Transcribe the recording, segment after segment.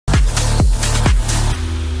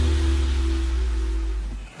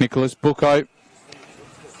Nicholas Bucco,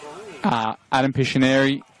 Adam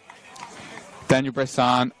Piscineri, Daniel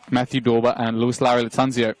Bressan, Matthew Dorber and Luis Larry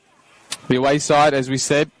Latanzio. The away side, as we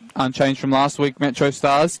said, unchanged from last week,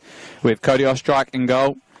 MetroStars, with Cody Ostrike in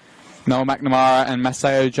goal, Noah McNamara and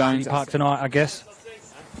Maceo Jones. Park tonight, I guess.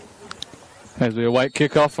 As we await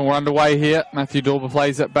kickoff and we're underway here, Matthew Dorber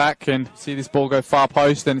plays it back and see this ball go far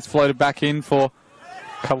post and it's floated back in for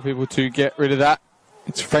a couple people to get rid of that.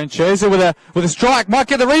 It's Francesa with a strike, might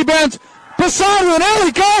get the rebound. Bressan with an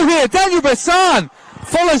early goal here. Daniel Bressan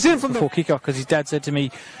follows in from before kickoff because his dad said to me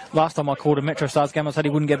last time I called a MetroStars game, I said he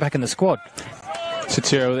wouldn't get back in the squad.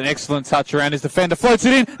 Satira with an excellent touch around his defender, floats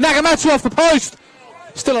it in. Nagamatsu off the post,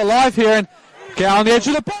 still alive here and get on the edge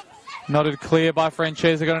of the box. Nodded clear by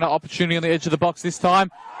Francesa, got an opportunity on the edge of the box this time.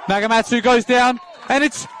 Nagamatsu goes down and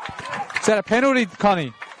is that a penalty,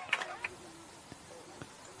 Connie?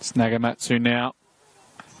 It's Nagamatsu now.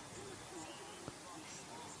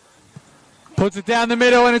 Puts it down the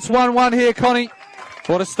middle and it's 1-1 here, Connie.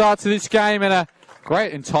 What a start to this game and a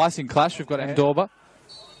great enticing clash. We've got Dorber.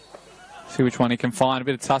 See which one he can find. A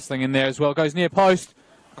bit of tussling in there as well. Goes near post.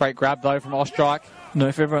 Great grab though from Ostrike. I don't know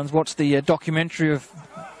if everyone's watched the documentary of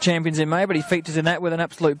Champions in May, but he features in that with an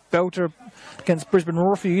absolute belter against Brisbane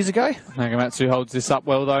Roar a few years ago. Nagamatsu holds this up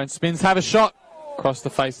well though and spins, have a shot across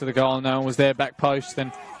the face of the goal. No one was there, back post.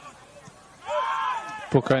 And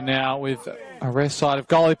Booker now with a rare side of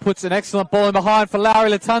goal. He puts an excellent ball in behind for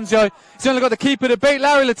Larry Latanzio. He's only got the keeper to beat.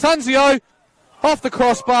 Larry Latanzio off the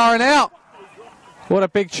crossbar and out. What a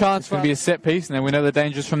big chance for it to be a set piece. And then we know the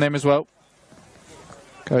dangers from them as well.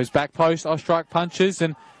 Goes back post, Ostrike punches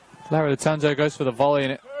and Larry Latanzio goes for the volley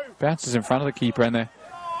and it bounces in front of the keeper in there.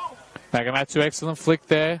 Nagamatsu, excellent flick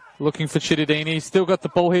there. Looking for Chittadini. He's still got the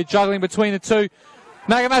ball here, juggling between the two.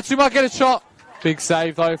 Nagamatsu might get a shot. Big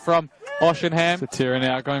save though from Oshenham. Satira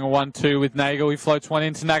now going a 1-2 with Nagel. He floats one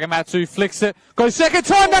into Nagamatsu, flicks it. Goes second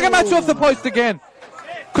time, Nagamatsu off the post again.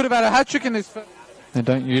 Could have had a hat-trick in this first. They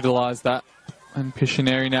don't utilise that. And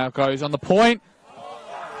Piscineri now goes on the point.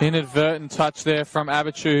 Inadvertent touch there from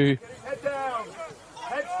Abichu.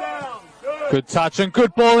 Good touch and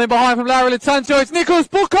good ball in behind from Larry Latanzio. It's Nicholas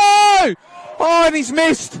Bucco! Oh, and he's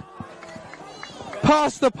missed.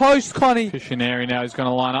 Past the post, Connie. Piscineri now is going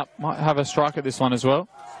to line up. Might have a strike at this one as well.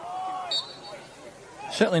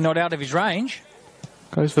 Certainly not out of his range.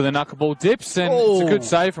 Goes for the knuckleball, dips, and it's a good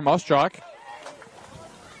save from Ostrike.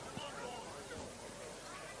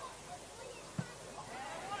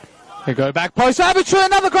 They go back post. Abichu,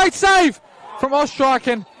 another great save from Ostrike,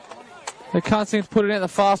 and they can't seem to put it in the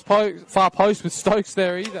far post with Stokes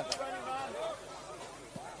there either.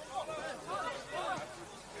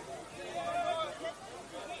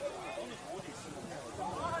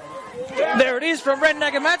 There it is from Ren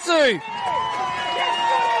Nagamatsu.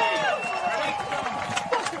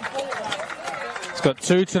 He's got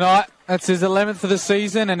 2 tonight. That's his 11th for the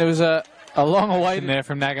season, and it was a long away in there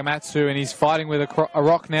from Nagamatsu, and he's fighting with a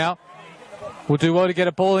rock now. Will do well to get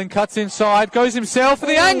a ball in, cuts inside, goes himself for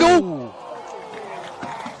the angle.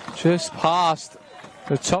 Just past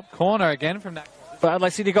the top corner again from that. But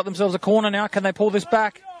Adelaide City got themselves a corner now. Can they pull this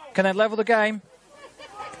back? Can they level the game?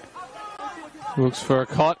 Looks for a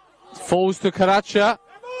cot. Falls to Karacha.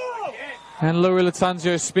 And Louis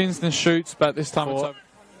Latanzio spins and shoots, but this time it's over.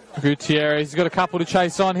 Gutierrez, he's got a couple to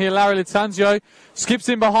chase on here. Larry Latanzio skips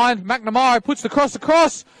in behind. McNamara puts the cross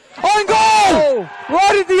across. On goal!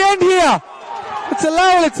 Right at the end here. It's a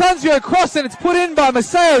Larry Latanzio cross and it's put in by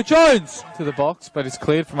Maceo Jones. To the box, but it's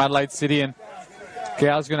cleared from Adelaide City and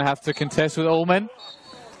Gow's going to have to contest with Ullman.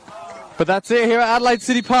 But that's it here at Adelaide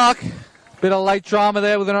City Park. Bit of late drama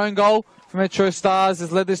there with an own goal from MetroStars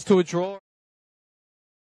has led this to a draw.